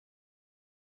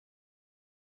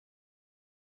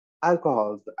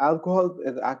Alcohols. Alcohols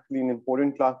is actually an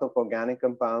important class of organic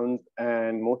compounds,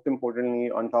 and most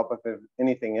importantly, on top of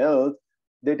anything else,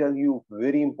 they tell you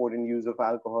very important use of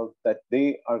alcohols that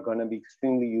they are going to be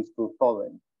extremely useful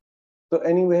solvents. So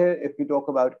anywhere, if you talk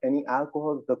about any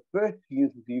alcohols, the first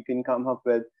use you can come up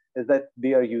with is that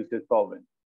they are used as solvents.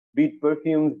 Be it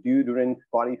perfumes, deodorants,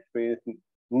 body sprays,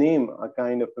 name a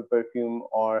kind of a perfume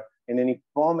or in any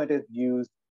form it is used,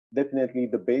 definitely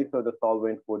the base of the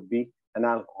solvent would be an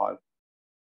alcohol.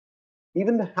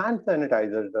 Even the hand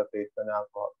sanitizers are based on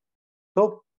alcohol.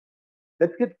 So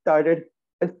let's get started.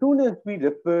 As soon as we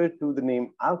refer to the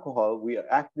name alcohol, we are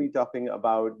actually talking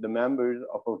about the members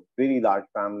of a very large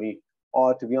family,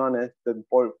 or to be honest, the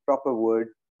proper word,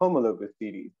 homologous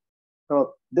series.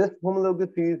 So this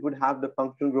homologous series would have the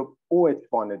functional group OH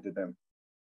bonded to them.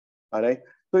 All right.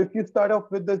 So if you start off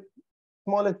with the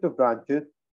smallest of branches,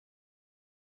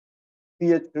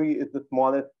 CH3 is the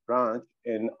smallest branch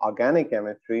in organic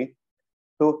chemistry.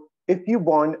 So if you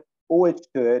bond OH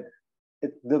to it,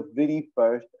 it's the very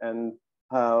first and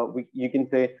you can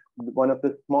say one of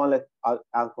the smallest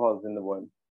alcohols in the world.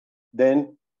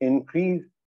 Then increase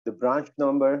the branch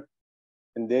number,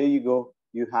 and there you go.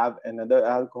 You have another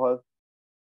alcohol.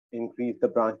 Increase the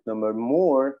branch number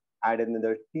more, add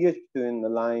another CH2 in the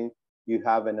line. You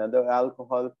have another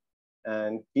alcohol,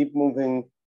 and keep moving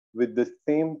with the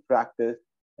same practice,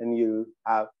 and you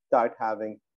start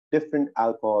having different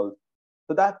alcohols.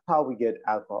 So that's how we get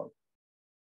alcohol.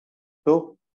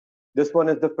 So this one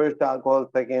is the first alcohol,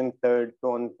 second, third,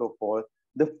 so on and so forth.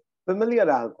 The familiar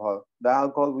alcohol, the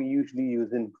alcohol we usually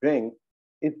use in drinks,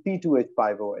 is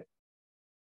C2H5OH.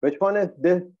 Which one is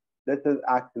this? This is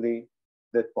actually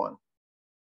this one.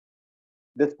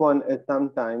 This one is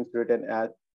sometimes written as,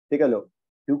 take a look,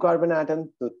 2 carbon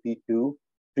atoms, so C2,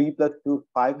 3 plus 2,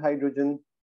 5 hydrogen,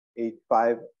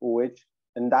 H5OH,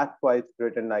 and that's why it's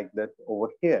written like this over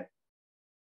here,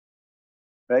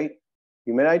 right?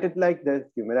 You may write it like this,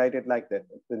 you may write it like this.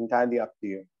 It's entirely up to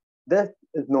you. This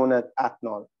is known as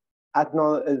ethanol.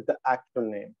 Ethanol is the actual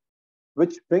name,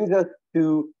 which brings us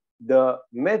to the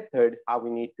method how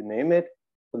we need to name it.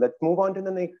 So let's move on to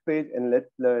the next page and let's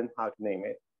learn how to name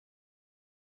it.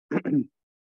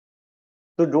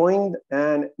 So drawing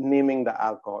and naming the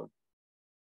alcohol.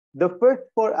 The first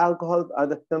 4 alcohols are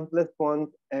the simplest ones,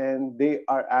 and they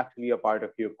are actually a part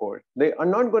of your course. They are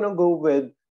not going to go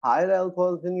with higher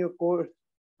alcohols in your course.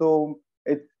 So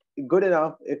it's good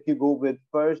enough if you go with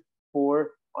first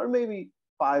 4 or maybe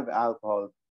 5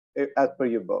 alcohols as per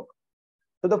your book.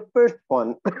 So the first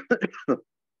one,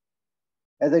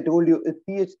 as I told you, is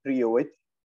CH3OH.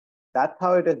 That's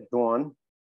how it is drawn.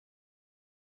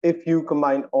 If you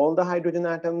combine all the hydrogen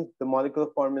atoms, the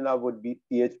molecular formula would be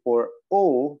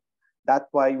CH4O.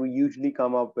 That's why we usually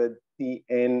come up with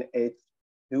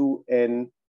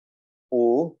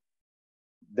CnH2nO.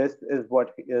 This is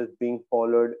what is being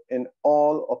followed in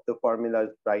all of the formulas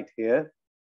right here.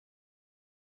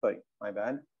 Sorry, my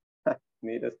bad.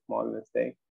 Made a small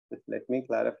mistake. Just let me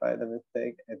clarify the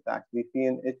mistake. It's actually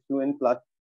CnH2n plus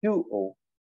 2O,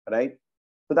 right?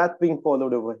 So that's being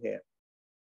followed over here.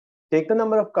 Take the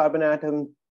number of carbon atoms,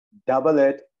 double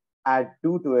it, add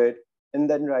 2 to it, and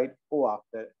then write O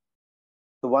after it.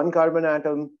 So 1 carbon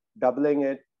atom, doubling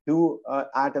it, 2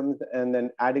 atoms, and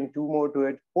then adding 2 more to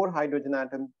it, 4 hydrogen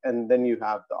atoms, and then you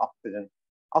have the oxygen.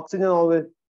 Oxygen always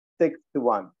 6 to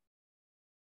 1.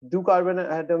 2 carbon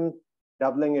atoms,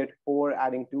 doubling it, 4,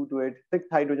 adding 2 to it, 6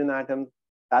 hydrogen atoms.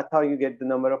 That's how you get the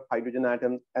number of hydrogen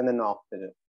atoms and then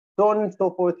oxygen. So on and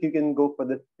so forth, you can go for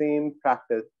the same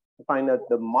practice to find out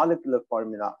the molecular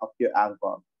formula of your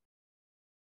alcohol.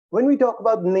 When we talk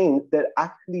about names, there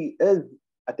actually is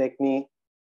a technique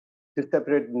to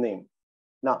separate the names.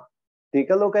 Now, take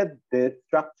a look at this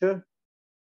structure.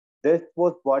 This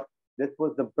was what? This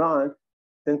was the branch.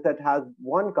 Since it has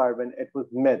 1 carbon, it was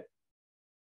meth.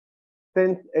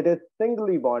 Since it is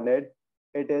singly bonded,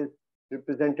 it is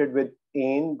represented with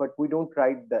ane, but we don't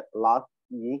write the last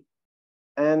E.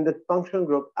 And the functional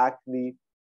group actually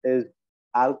is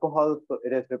alcohol, so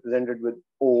it is represented with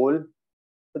ol.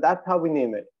 So that's how we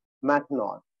name it,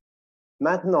 methanol.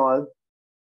 Methanol,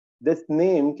 this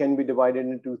name can be divided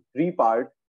into 3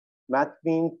 parts. Meth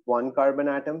means 1 carbon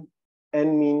atom,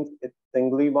 N means it's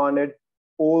singly bonded,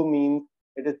 ol means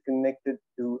it is connected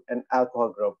to an alcohol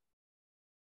group.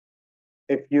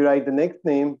 If you write the next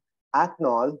name,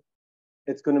 ethanol,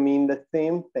 it's going to mean the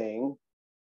same thing,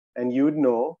 and you'd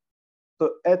know.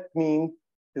 So Eth means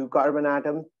 2 carbon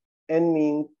atoms, N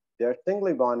means they're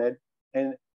singly bonded,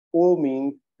 and O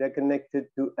means they're connected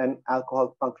to an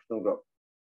alcohol functional group.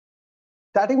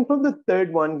 Starting from the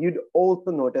third one, you'd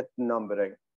also notice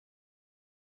numbering,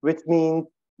 which means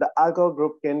the alcohol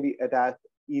group can be attached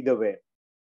either way.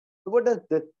 So what does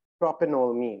this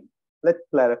propanol mean? Let's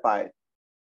clarify.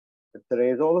 Let's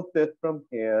erase all of this from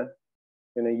here.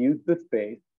 I'm going to use the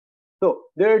space. So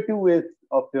there are two ways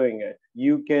of doing it.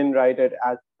 You can write it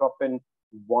as propan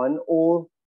 1-ol,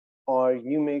 or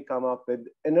you may come up with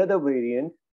another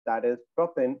variant that is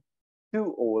propan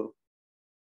 2-ol.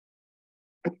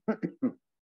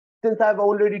 Since I've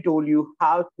already told you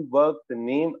how to work the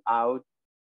name out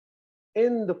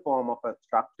in the form of a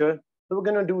structure, so we're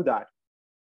going to do that.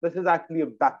 This is actually a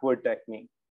backward technique.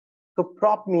 So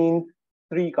prop means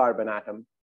 3 carbon atoms.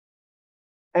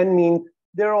 N means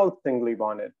they're all singly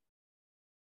bonded.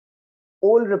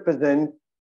 Ol represents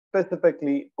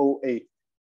specifically OH.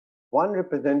 1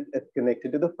 represents it's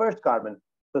connected to the first carbon.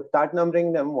 So start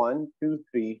numbering them 1, 2,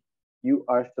 3. You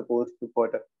are supposed to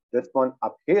put this one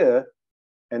up here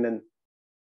and then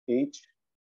H.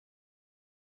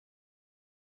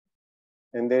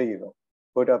 And there you go.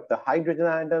 Put up the hydrogen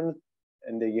atoms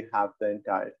and there you have the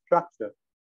entire structure.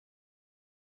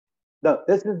 Now,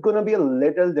 this is going to be a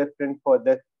little different for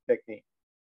this technique.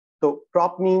 So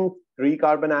prop means 3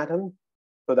 carbon atoms.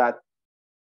 So that's,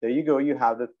 there you go, you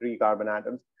have the 3 carbon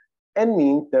atoms. N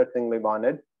means they're singly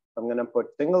bonded. I'm going to put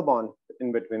single bonds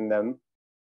in between them.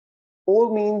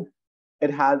 O means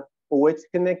it has OH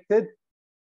connected.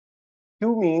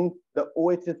 2 means the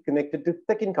OH is connected to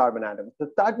second carbon atom. So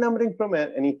start numbering from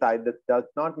any side. This does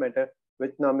not matter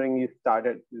which numbering you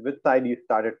started, which side you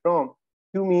started from.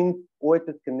 2 means OH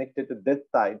is connected to this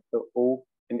side, so O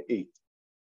and H.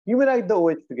 You may write the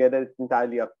OH together, it's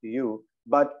entirely up to you.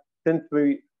 But since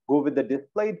we go with the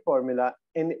displayed formula,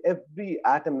 and every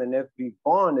atom and every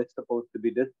bond is supposed to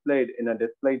be displayed in a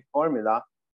displayed formula,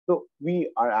 so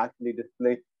we are actually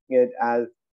displaying it as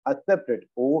a separate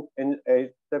O and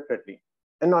H separately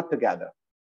and not together.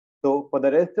 So for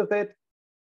the rest of it,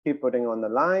 keep putting on the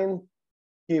lines,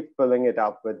 keep filling it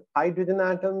up with hydrogen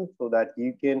atoms so that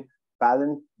you can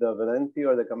balance the valency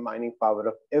or the combining power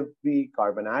of every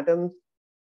carbon atoms.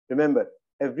 Remember,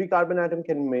 every carbon atom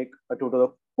can make a total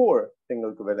of 4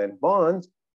 single covalent bonds.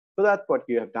 So that's what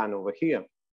you have done over here.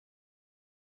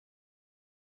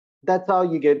 That's how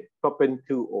you get propan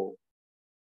 2-ol.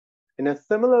 In a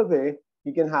similar way,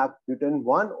 you can have butan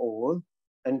 1-ol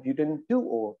and butan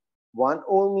 2-ol.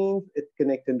 1-ol means it's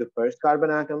connected to the first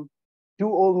carbon atom.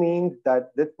 2-ol means that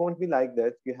this won't be like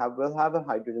this. You will have a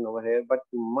hydrogen over here, but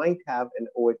you might have an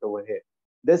OH over here.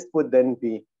 This would then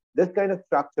be, this kind of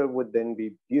structure would then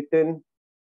be butan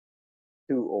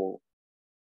 2-ol.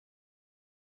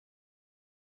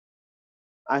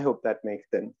 I hope that makes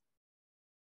sense.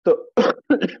 So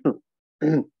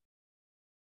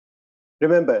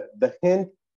remember, the hint,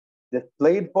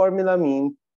 displayed formula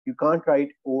means you can't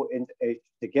write O and H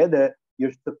together.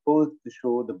 You're supposed to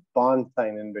show the bond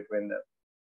sign in between them.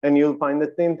 And you'll find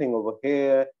the same thing over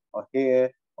here, or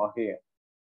here, or here.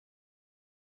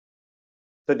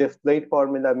 So displayed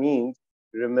formula means,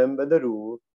 remember the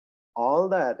rule, all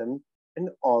the atoms and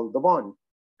all the bonds.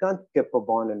 Can't skip a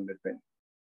bond in between.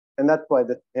 And that's why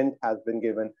this hint has been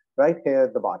given right here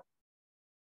at the bottom.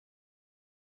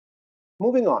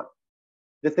 Moving on.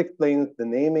 This explains the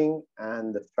naming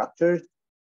and the structures.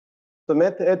 So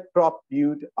method prop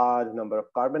but are the number of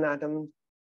carbon atoms.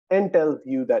 N tells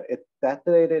you that it's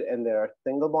saturated and there are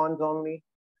single bonds only.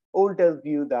 O tells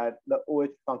you that the OH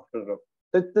functional group.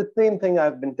 So it's the same thing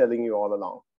I've been telling you all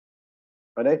along.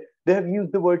 All right? They have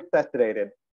used the word saturated.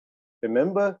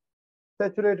 Remember,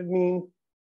 saturated means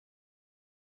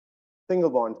single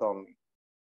bonds only.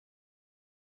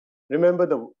 Remember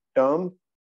the term,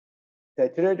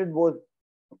 saturated was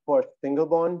for single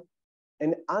bond,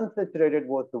 and unsaturated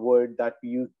was the word that we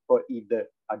used for either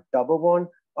a double bond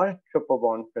or a triple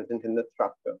bond present in the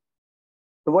structure.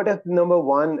 So what if number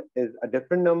 1 is a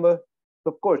different number?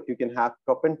 So of course, you can have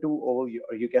propan 2-ol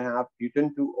or you can have butan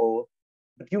 2-ol,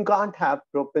 but you can't have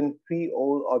propan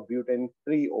 3-ol or butan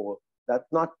 3-ol. That's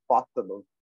not possible.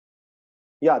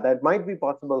 Yeah, that might be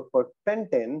possible for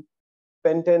pentane.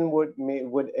 Pentane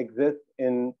would exist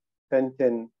in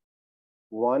pentane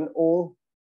 1-ol.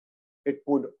 It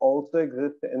would also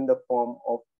exist in the form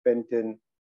of pentane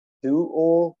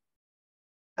 2-ol.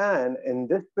 And in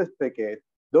this specific case,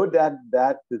 though that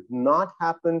does not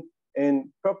happen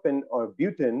in propan or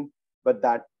butan, but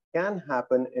that can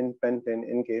happen in pentane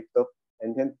in case of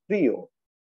pentane 3-ol.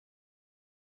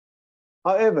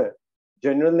 However,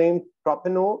 general names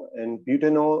propanol and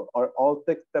butanol are also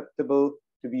acceptable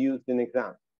to be used in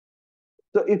exams.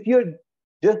 So if you're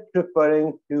just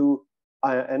referring to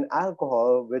an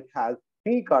alcohol which has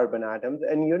 3 carbon atoms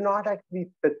and you're not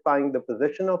actually specifying the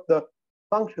position of the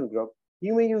functional group,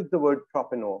 you may use the word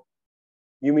propanol.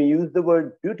 You may use the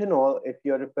word butanol if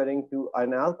you're referring to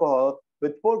an alcohol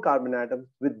with 4 carbon atoms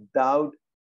without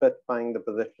specifying the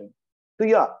position. So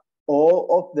yeah, all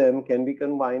of them can be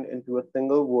combined into a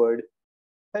single word,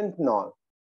 fentanyl.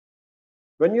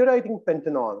 When you're writing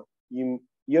fentanyl,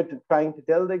 you're trying to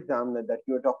tell the examiner that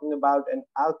you're talking about an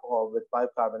alcohol with 5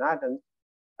 carbon atoms,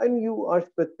 and you are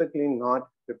specifically not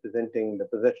representing the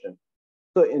position.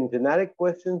 So in generic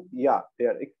questions, yeah, they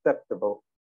are acceptable,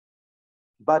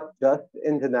 but just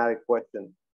in generic questions.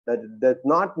 That does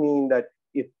not mean that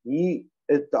if he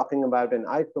is talking about an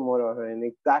isomer or an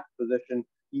exact position,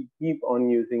 you keep on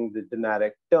using the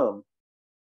generic term,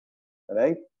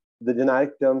 right? The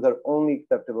generic terms are only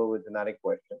acceptable with generic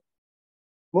questions.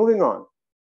 Moving on.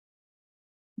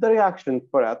 The reactions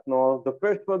for ethanol, the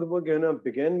first one we're going to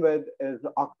begin with is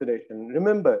oxidation.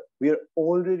 Remember, we are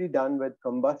already done with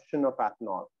combustion of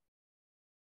ethanol.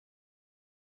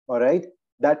 All right,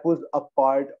 that was a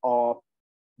part of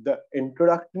the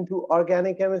introduction to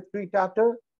organic chemistry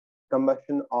chapter.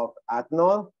 Combustion of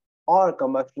ethanol or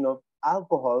combustion of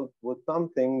alcohols was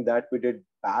something that we did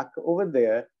back over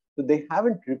there. So they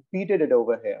haven't repeated it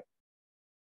over here,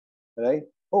 right?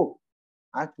 Oh,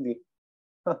 actually,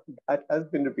 that has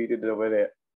been repeated over there.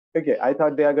 Okay, I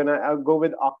thought they are gonna go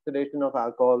with oxidation of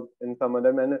alcohol in some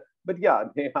other manner, but yeah,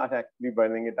 they are actually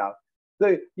burning it out.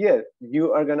 So yes,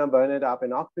 you are gonna burn it up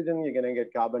in oxygen. You're gonna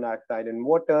get carbon dioxide in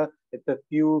water. It's a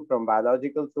fuel from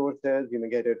biological sources. You may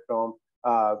get it from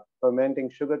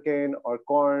fermenting sugarcane or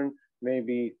corn,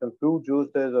 maybe some fruit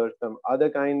juices or some other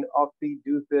kind of seed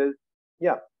juices.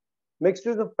 Yeah,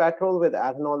 mixtures of petrol with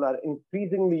ethanol are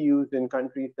increasingly used in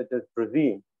countries such as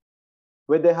Brazil,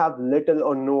 where they have little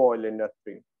or no oil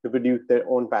industry to produce their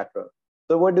own petrol.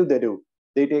 So what do?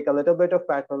 They take a little bit of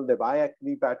petrol, they buy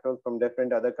actually petrol from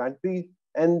different other countries,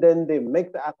 and then they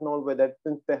mix ethanol with it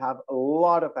since they have a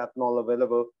lot of ethanol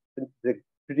available, since it's a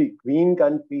pretty green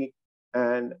country,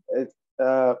 and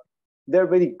they're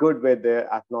very good with their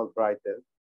ethanol prices.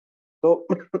 So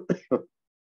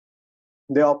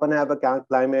they often have a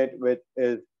climate which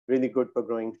is really good for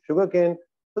growing sugarcane,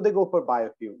 so they go for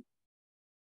biofuels.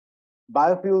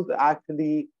 Biofuels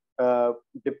actually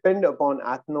depend upon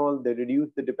ethanol. They reduce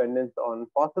the dependence on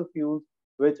fossil fuels,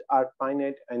 which are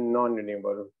finite and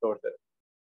non-renewable resources.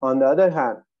 On the other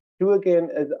hand, sugarcane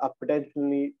is a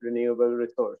potentially renewable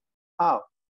resource. How?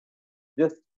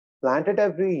 Just plant it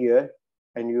every year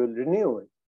and you'll renew it.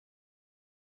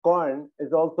 Corn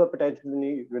is also a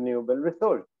potentially renewable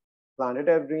resource. Plant it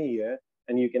every year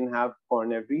and you can have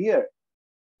corn every year.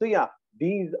 So yeah,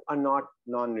 these are not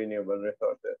non-renewable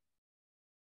resources,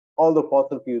 although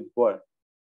fossil fuels were.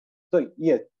 So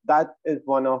yes, that is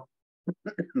one of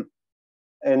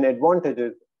an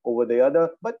advantages over the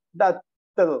other, but that's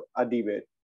still a debate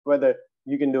whether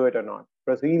you can do it or not.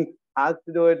 Brazil has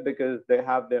to do it because they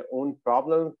have their own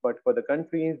problems, but for the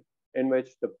countries in which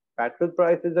the petrol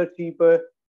prices are cheaper,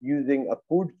 using a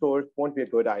food source won't be a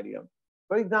good idea.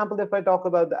 For example, if I talk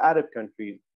about the Arab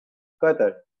countries,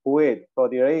 Qatar, Kuwait,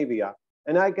 Saudi Arabia,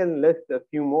 and I can list a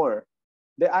few more,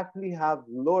 they actually have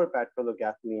lower petrol or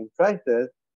gasoline prices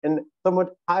and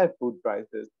somewhat higher food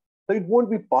prices. So it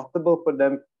won't be possible for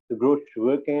them to grow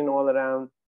sugarcane all around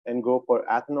and go for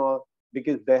ethanol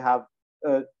because they have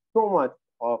so much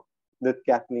of this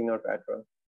gasoline or petrol.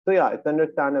 So yeah, it's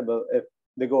understandable if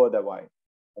they go otherwise,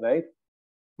 right?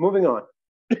 Moving on.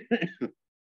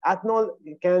 Ethanol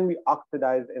can be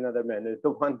oxidized in other manners,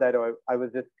 the one that I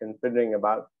was just considering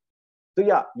about. So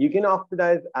yeah, you can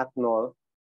oxidize ethanol,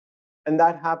 and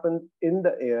that happens in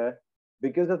the air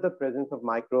because of the presence of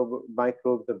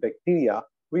microbes of bacteria.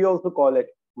 We also call it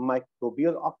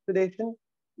microbial oxidation.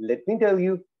 Let me tell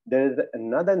you, there is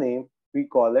another name. We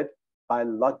call it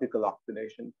biological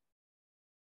oxidation.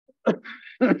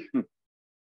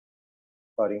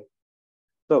 Sorry.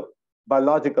 So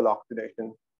biological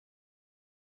oxidation.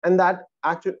 And that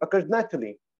actually occurs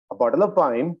naturally. A bottle of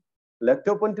wine left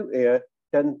open to air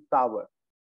turns sour.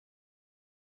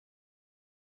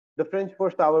 The French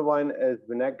for sour wine is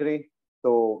vinaigrette.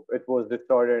 So it was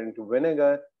distorted into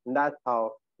vinegar, and that's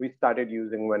how we started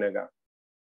using vinegar.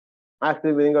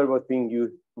 Actually, vinegar was being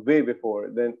used way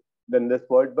before than this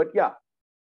word, but yeah,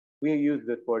 we use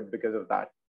this word because of that.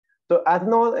 So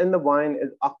ethanol in the wine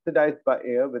is oxidized by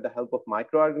air with the help of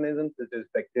microorganisms such as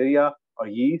bacteria or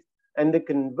yeast, and they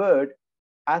convert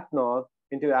ethanol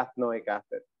into ethanoic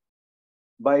acid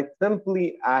by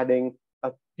simply adding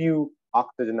a few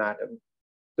oxygen atoms.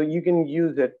 So you can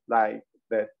use it like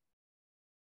this.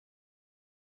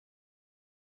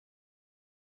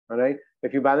 All right.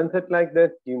 If you balance it like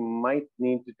this, you might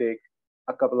need to take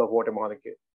a couple of water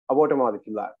molecules, a water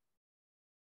molecule lab.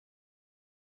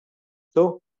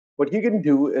 So What you can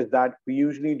do is that we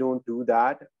usually don't do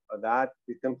that, or that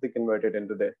we simply convert it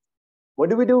into this.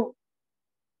 What do?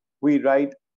 We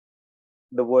write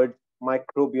the word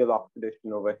microbial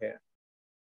oxidation over here.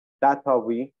 That's how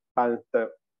we balance the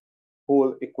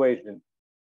whole equation,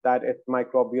 that it's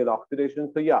microbial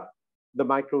oxidation. So yeah, the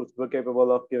microbes were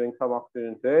capable of giving some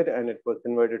oxygen to it, and it was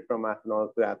converted from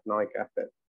ethanol to ethanoic acid.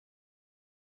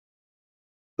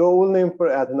 The old name for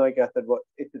ethanoic acid was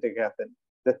acetic acid.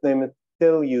 This name is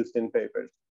still used in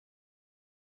papers.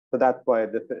 So that's why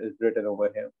this is written over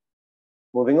here.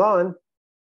 Moving on,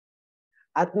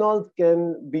 ethanols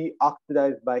can be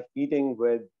oxidized by heating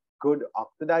with good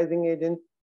oxidizing agents.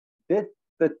 This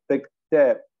specific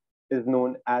step is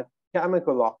known as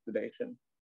chemical oxidation.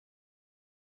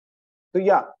 So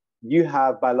yeah, you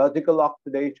have biological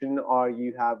oxidation, or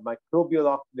you have microbial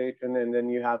oxidation, and then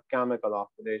you have chemical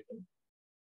oxidation.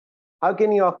 How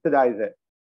can you oxidize it?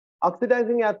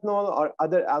 Oxidizing ethanol or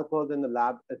other alcohols in the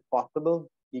lab is possible.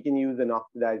 You can use an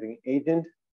oxidizing agent,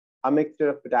 a mixture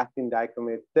of potassium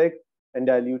dichromate 6 and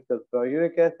dilute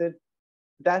sulfuric acid.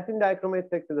 Potassium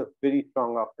dichromate 6 is a very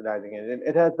strong oxidizing agent.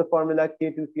 It has the formula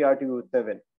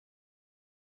K2Cr2O7.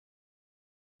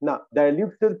 Now,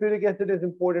 dilute sulfuric acid is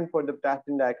important for the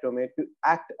potassium dichromate to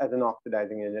act as an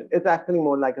oxidizing agent. It's actually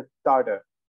more like a starter.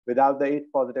 Without the H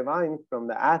positive ions from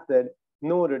the acid,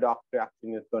 no redox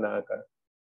reaction is going to occur.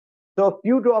 So a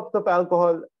few drops of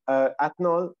alcohol,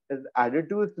 ethanol is added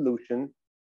to a solution,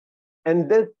 and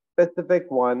this specific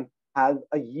one has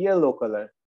a yellow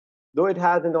color. Though it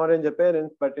has an orange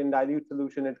appearance, but in dilute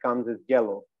solution, it comes as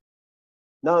yellow.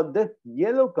 Now, this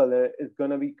yellow color is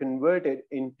going to be converted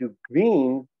into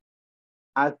green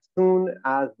as soon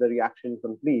as the reaction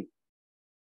completes.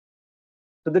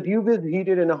 So the tube is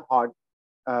heated in a hot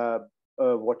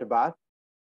water bath.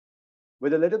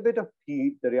 With a little bit of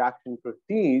heat, the reaction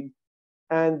proceeds,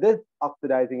 and this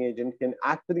oxidizing agent can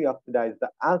actually oxidize the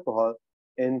alcohol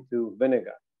into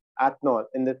vinegar. Ethanol,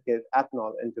 in this case,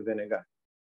 ethanol into vinegar.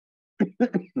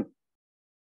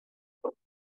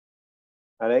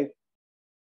 All right.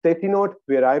 Safety note,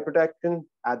 wear eye protection,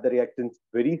 add the reactants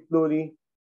very slowly.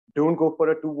 Don't go for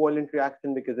a too violent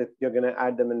reaction, because if you're going to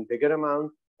add them in bigger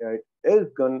amounts, it is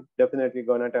definitely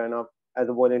going to turn up as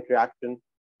a violent reaction.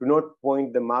 Do not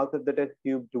point the mouth of the test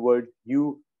tube towards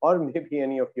you or maybe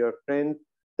any of your friends.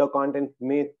 The contents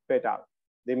may spit out.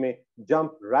 They may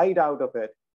jump right out of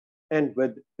it, and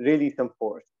with really some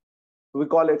force. So we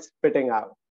call it spitting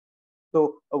out.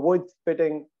 So avoid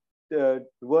spitting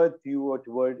towards you or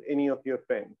towards any of your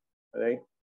friends, right?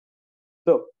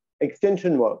 So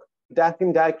extension work,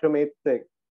 potassium dichromate 6.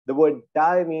 The word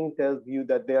diamine tells you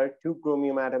that there are 2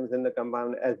 chromium atoms in the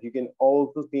compound, as you can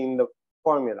also see in the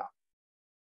formula.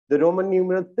 The Roman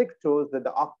numeral 6 shows that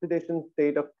the oxidation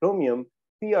state of chromium,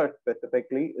 Cr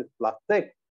specifically, is +6.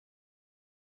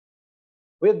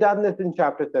 We've done this in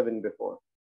chapter 7 before.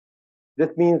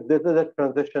 This means this is a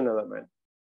transition element.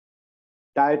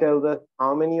 Di tells us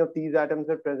how many of these atoms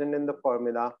are present in the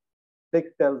formula.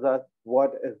 6 tells us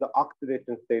what is the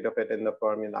oxidation state of it in the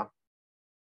formula.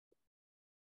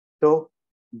 So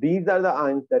these are the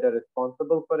ions that are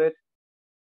responsible for it.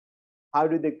 How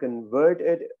do they convert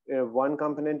it, one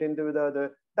component into the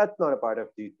other? That's not a part of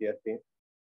GCSE.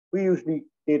 We usually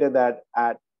cater that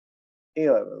at A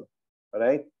level, all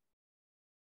right?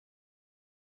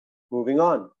 Moving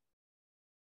on.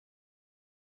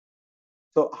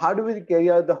 So how do we carry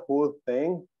out the whole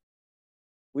thing?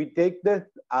 We take this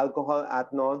alcohol,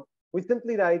 ethanol. We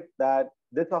simply write that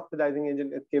this oxidizing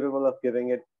agent is capable of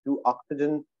giving it 2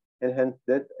 oxygen, and hence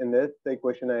this in this the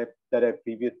equation that I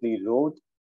previously wrote.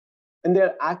 And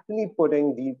they're actually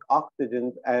putting these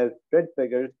oxygens as red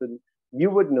figures, so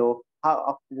you would know how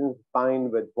oxygens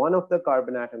bind with one of the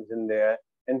carbon atoms in there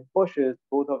and pushes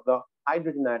both of the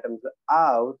hydrogen atoms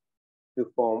out to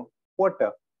form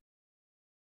water.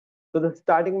 So the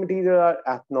starting material are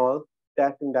ethanol,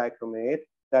 potassium dichromate,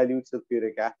 dilute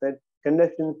sulfuric acid.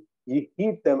 Conditions, you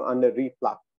heat them under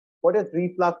reflux. What is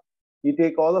reflux? You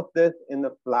take all of this in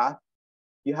a flask.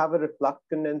 You have a reflux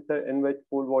condenser in which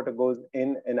cold water goes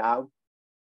in and out.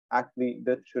 Actually,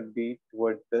 this should be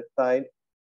towards this side.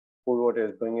 Cold water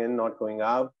is going in, not going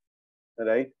out,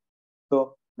 right?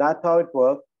 So that's how it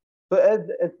works. So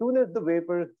as soon as the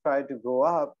vapors try to go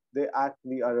up, they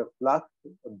actually are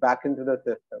refluxed back into the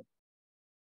system.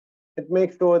 It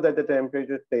makes sure that the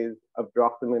temperature stays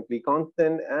approximately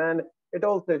constant, and it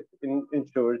also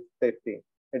ensures safety.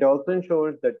 It also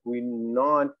ensures that we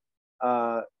not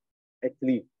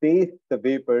actually face the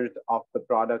vapors of the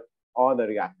product or the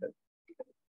reactant.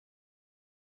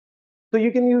 So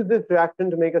you can use this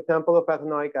reaction to make a sample of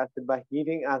ethanoic acid by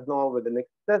heating ethanol with an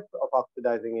excess of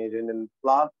oxidizing agent in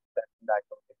flask set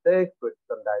dichromate 6 with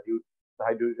some dilute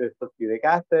hydrosulfuric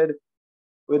acid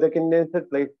with a condenser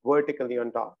placed vertically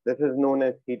on top. This is known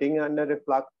as heating under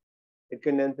reflux. It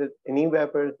condenses any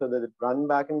vapor so that it run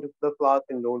back into the flask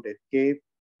and don't escape.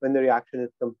 When the reaction is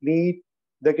complete,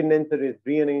 the condenser is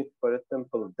rearranged for a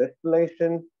simple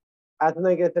distillation.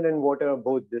 Ethanoic acid and water are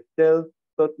both distilled,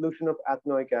 so a solution of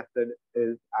ethanoic acid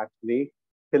is actually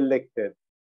collected.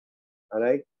 All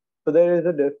right. So there is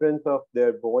a difference of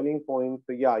their boiling point.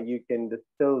 So yeah, you can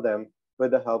distill them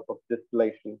with the help of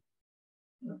distillation.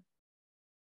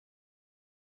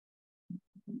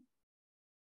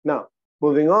 Now,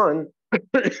 moving on,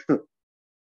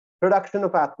 production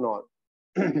of ethanol.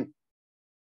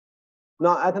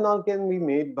 Now, ethanol can be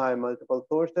made by multiple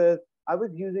sources. I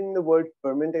was using the word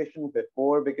fermentation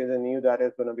before because I knew that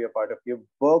is going to be a part of your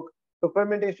book. So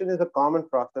fermentation is a common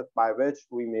process by which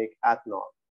we make ethanol.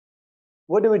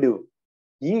 What do?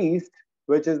 Yeast,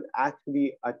 which is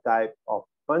actually a type of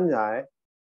fungi,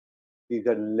 these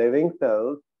are living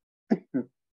cells,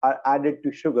 are added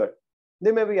to sugar.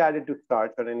 They may be added to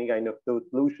starch or any kind of those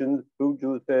solutions, fruit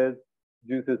juices,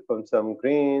 juices from some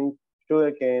grains,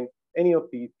 sugarcane, any of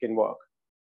these can work.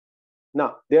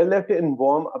 Now, they are left in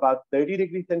warm about 30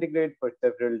 degrees centigrade for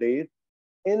several days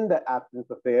in the absence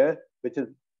of air,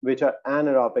 which are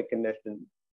anaerobic conditions.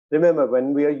 Remember,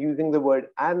 when we are using the word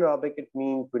anaerobic, it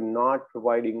means we're not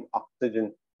providing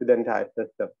oxygen to the entire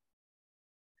system.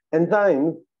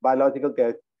 Enzymes, biological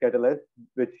catalysts,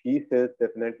 which yeast is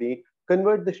definitely,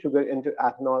 convert the sugar into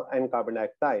ethanol and carbon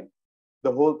dioxide.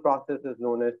 The whole process is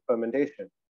known as fermentation.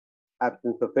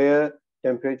 Absence of air,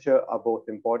 temperature are both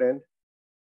important.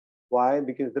 Why?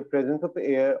 Because the presence of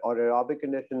air or aerobic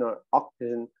condition or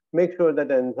oxygen makes sure that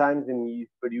the enzymes in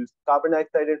yeast produce carbon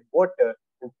dioxide and water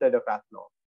instead of ethanol.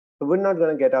 So we're not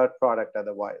going to get our product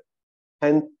otherwise.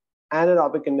 Hence,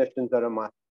 anaerobic conditions are a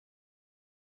must.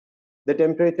 The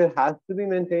temperature has to be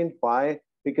maintained. Why?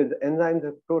 Because enzymes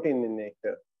are protein in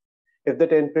nature. If the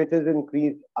temperature is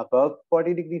increased above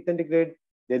 40 degrees centigrade,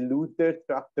 they lose their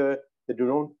structure, they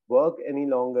don't work any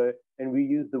longer, and we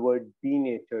use the word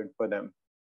denatured for them.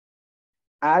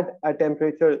 At a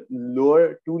temperature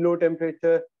too low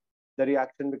temperature, the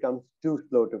reaction becomes too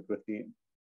slow to proceed.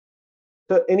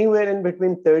 So anywhere in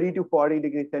between 30 to 40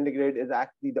 degrees centigrade is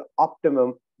actually the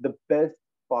optimum, the best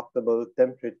possible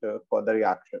temperature for the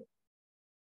reaction.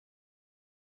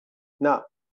 Now,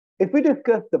 if we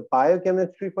discuss the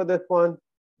biochemistry for this one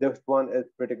is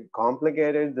pretty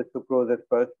complicated. The sucrose is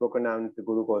first broken down into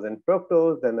glucose and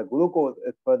fructose, then the glucose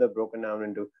is further broken down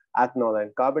into ethanol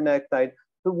and carbon dioxide.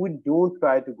 So we don't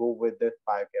try to go with this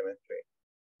biochemistry.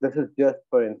 This is just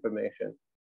for information.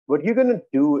 What you're going to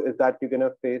do is that you're going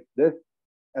to face this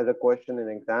as a question in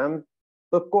exams.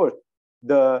 So of course,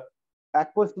 the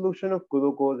aqueous solution of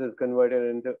glucose is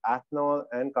converted into ethanol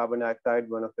and carbon dioxide,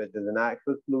 one of which is an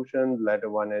aqueous solution, the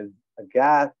latter one is a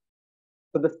gas.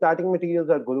 So the starting materials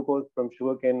are glucose from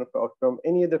sugarcane or from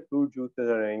any other fruit juices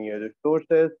or any other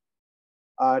sources.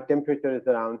 Temperature is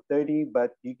around 30,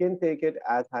 but you can take it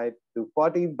as high to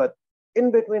 40, but in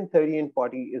between 30 and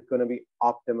 40 is going to be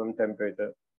optimum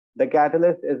temperature. The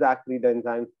catalyst is actually the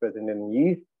enzymes present in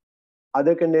yeast.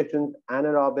 Other conditions,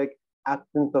 anaerobic,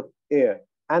 absence of air.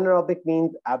 Anaerobic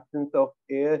means absence of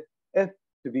air. If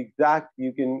to be exact,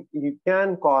 you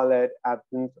can call it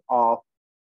absence of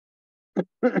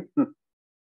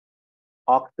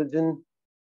oxygen.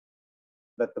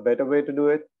 That's a better way to do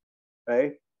it,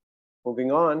 right?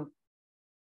 Moving on,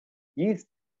 yeast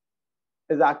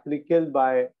is actually killed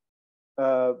by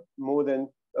more than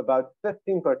about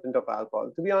 15% of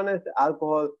alcohol. To be honest,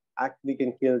 alcohol actually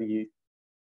can kill yeast.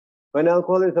 When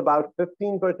alcohol is about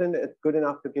 15%, it's good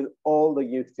enough to kill all the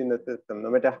yeast in the system,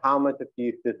 no matter how much of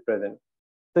yeast is present.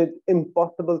 So it's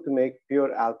impossible to make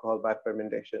pure alcohol by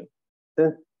fermentation,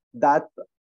 since that's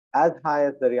as high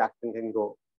as the reaction can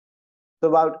go. So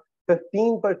about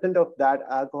 15% of that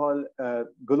alcohol,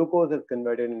 glucose is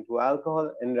converted into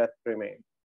alcohol and rest remains.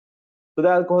 So the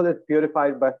alcohol is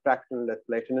purified by fractional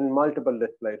distillation and multiple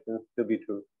distillations to be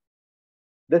true.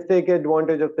 This takes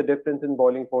advantage of the difference in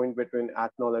boiling point between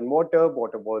ethanol and water.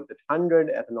 Water boils at 100,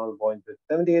 ethanol boils at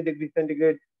 78 degrees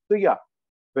centigrade. So yeah,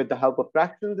 with the help of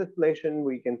fractional distillation,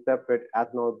 we can separate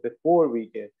ethanol before we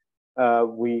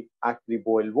actually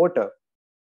boil water.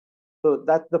 So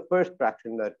that's the first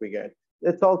fraction that we get.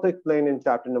 It's also explained in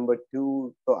chapter number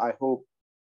 2. So I hope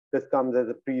this comes as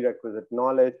a prerequisite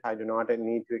knowledge. I do not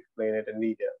need to explain it in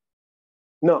detail.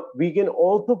 Now, we can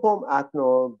also form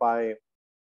ethanol by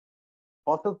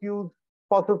fossil fuels.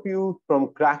 Fossil fuels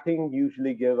from cracking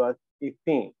usually give us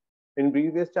ethene. In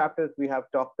previous chapters, we have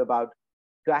talked about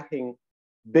cracking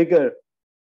bigger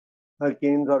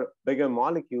alkanes or bigger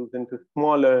molecules into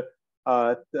smaller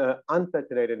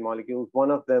unsaturated molecules.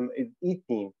 One of them is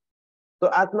ethene. So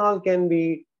ethanol can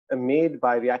be made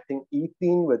by reacting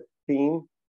ethene with steam.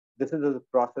 This is a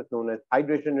process known as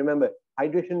hydration. Remember,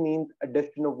 hydration means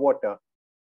addition of water.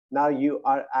 Now you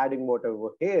are adding water over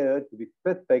here. To be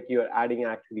specific, you are adding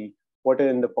actually water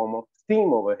in the form of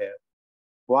steam over here.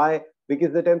 Why?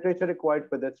 Because the temperature required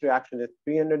for this reaction is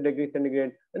 300 degrees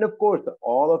centigrade. And of course,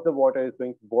 all of the water is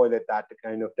going to boil at that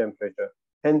kind of temperature.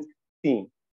 Hence, steam.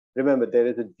 Remember, there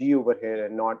is a G over here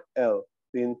and not L,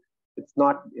 since it's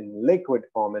not in liquid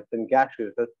form, it's in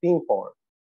gaseous or steam form.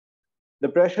 The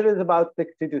pressure is about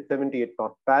 60 to 70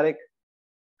 atmospheric.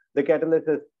 The catalyst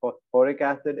is phosphoric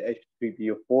acid,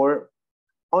 H3PO4.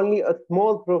 Only a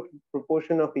small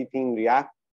proportion of ethene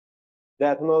reacts. The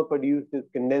ethanol produced is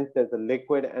condensed as a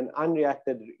liquid, and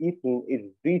unreacted ethene is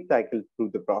recycled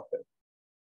through the process.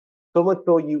 So much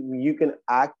so you can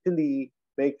actually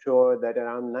make sure that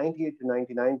around 98 to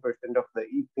 99% of the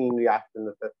ethene reacts in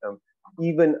the system.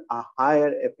 Even a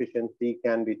higher efficiency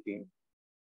can be achieved.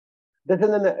 This is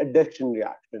an addition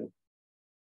reaction.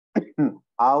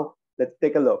 How? Let's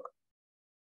take a look.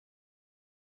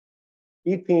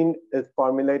 Ethene is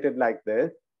formulated like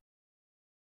this.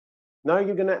 Now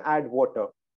you're going to add water,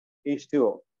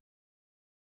 H2O.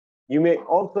 You may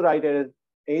also write it as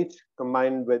H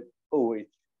combined with OH.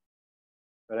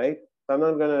 All right? So I'm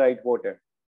not going to write water.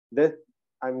 This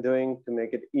I'm doing to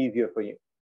make it easier for you.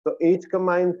 So H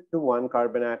combines to one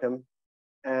carbon atom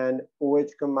and OH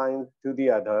combines to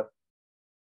the other,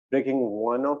 breaking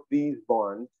one of these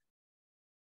bonds.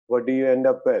 What do you end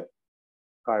up with?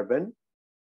 Carbon.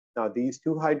 Now these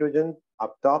two hydrogens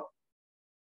up top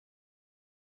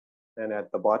and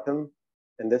at the bottom,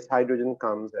 and this hydrogen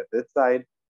comes at this side.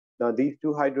 Now these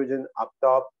two hydrogen up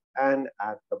top and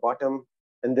at the bottom,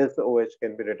 and this OH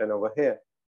can be written over here.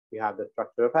 We have the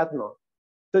structure of ethanol.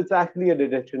 So it's actually a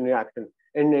addition reaction.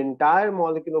 An entire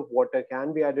molecule of water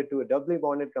can be added to a doubly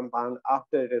bonded compound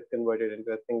after it is converted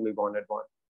into a singly bonded one.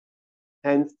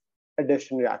 Hence,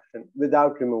 addition reaction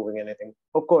without removing anything.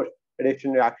 Of course,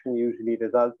 addition reaction usually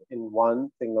results in one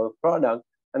single product,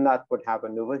 and that's what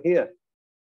happened over here.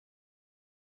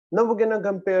 Now we're going to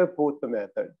compare both the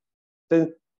methods.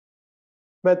 Since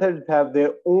methods have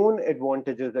their own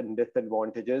advantages and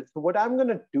disadvantages, so what I'm going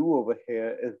to do over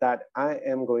here is that I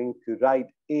am going to write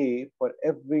A for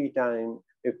every time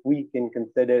if we can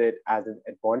consider it as an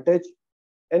advantage,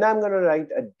 and I'm going to write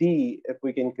a D if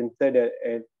we can consider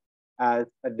it as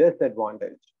a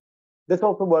disadvantage. This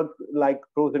also works like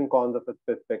pros and cons of a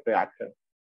specific reaction.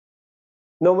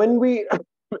 Now, when we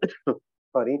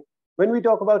when we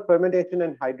talk about fermentation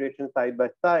and hydration side by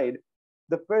side,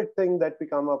 the first thing that we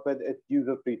come up with is use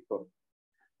of resource.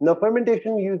 Now,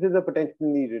 fermentation uses a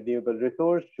potentially renewable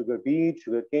resource, sugar beet,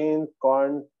 sugar canes,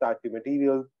 corn, starchy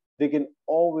materials. They can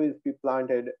always be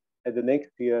planted as the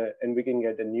next year and we can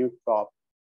get a new crop.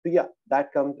 So yeah,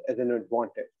 that comes as an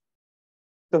advantage.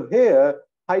 So here,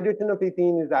 hydration of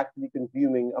ethene is actually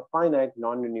consuming a finite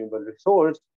non-renewable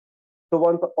resource. So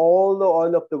once all the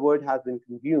oil of the wood has been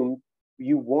consumed,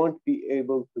 you won't be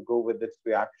able to go with this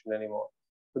reaction anymore.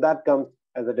 So that comes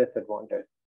as a disadvantage.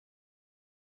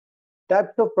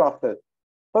 Types of process.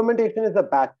 Fermentation is a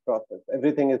batch process.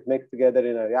 Everything is mixed together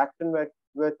in a reaction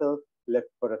vessel, left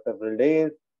for several days.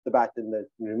 The batch is then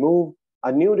removed.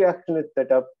 A new reaction is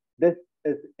set up. This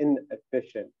is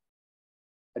inefficient,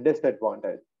 a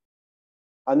disadvantage.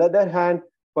 On the other hand,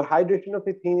 for hydration of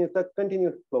ethene, it's a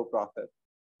continuous flow process.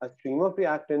 A stream of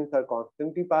reactants are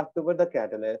constantly passed over the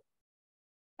catalyst,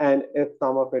 and if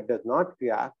some of it does not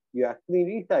react, you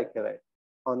actually recycle it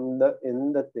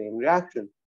in the same reaction,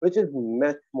 which is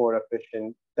much more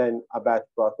efficient than a batch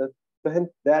process. So hence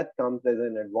that comes as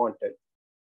an advantage.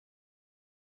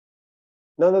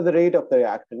 Now the rate of the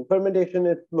reaction. Fermentation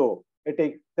is slow. It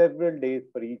takes several days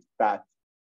for each batch.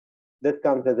 This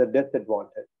comes as a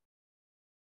disadvantage.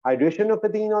 Hydration of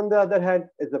ethene, on the other hand,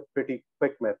 is a pretty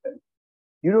quick method.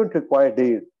 You don't require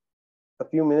days. A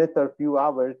few minutes or a few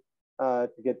hours to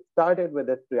get started with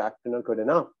this reaction are good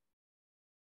enough.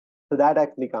 So that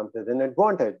actually comes as an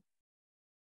advantage.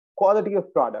 Quality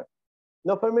of product.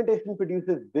 Now, fermentation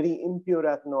produces very impure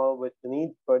ethanol, which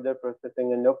needs further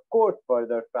processing and, of course,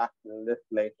 further fractional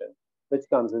distillation, which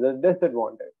comes as a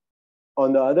disadvantage.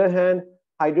 On the other hand,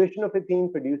 hydration of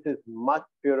ethene produces much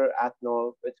purer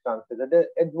ethanol, which comes as an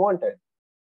advantage.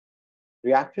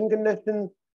 Reaction conditions.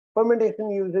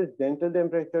 Fermentation uses gentle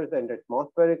temperatures and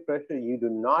atmospheric pressure. You do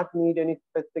not need any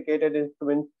sophisticated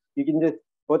instruments. You can just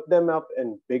put them up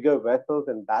in bigger vessels,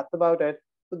 and that's about it.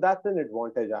 So that's an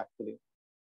advantage actually.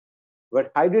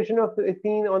 But hydration of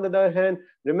ethene, on the other hand,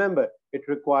 remember, it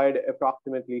required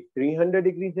approximately 300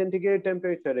 degrees centigrade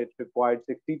temperature. It required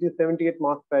 60 to 70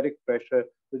 atmospheric pressure,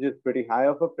 which is pretty high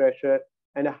of a pressure,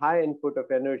 and a high input of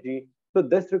energy. So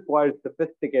this requires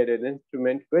sophisticated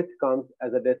instrument, which comes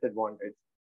as a disadvantage,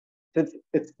 since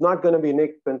it's not going to be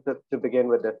inexpensive to begin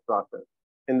with this process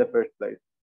in the first place.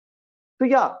 So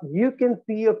yeah, you can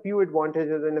see a few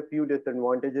advantages and a few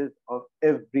disadvantages of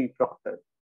every process.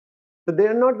 So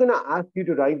they're not going to ask you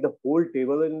to write the whole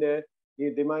table in there.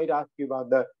 They might ask you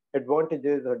about the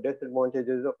advantages or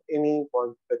disadvantages of any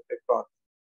one specific process.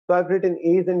 So I've written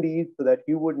A's and D's so that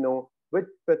you would know which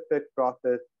specific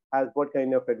process has what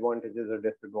kind of advantages or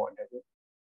disadvantages.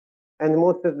 And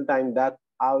most of the time, that's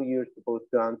how you're supposed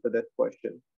to answer this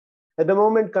question. At the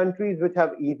moment, countries which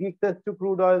have easy access to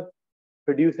crude oil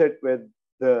produce it with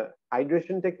the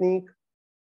hydration technique,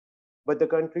 but the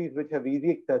countries which have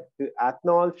easy access to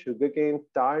ethanol, sugarcane,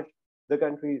 starch, the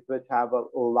countries which have a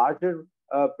larger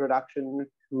production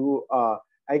through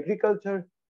agriculture,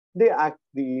 they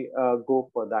actually go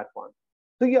for that one.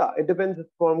 So yeah, it depends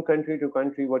from country to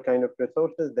country what kind of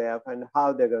resources they have and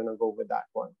how they're going to go with that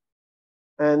one.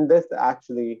 And this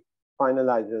actually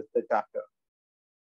finalizes the chapter.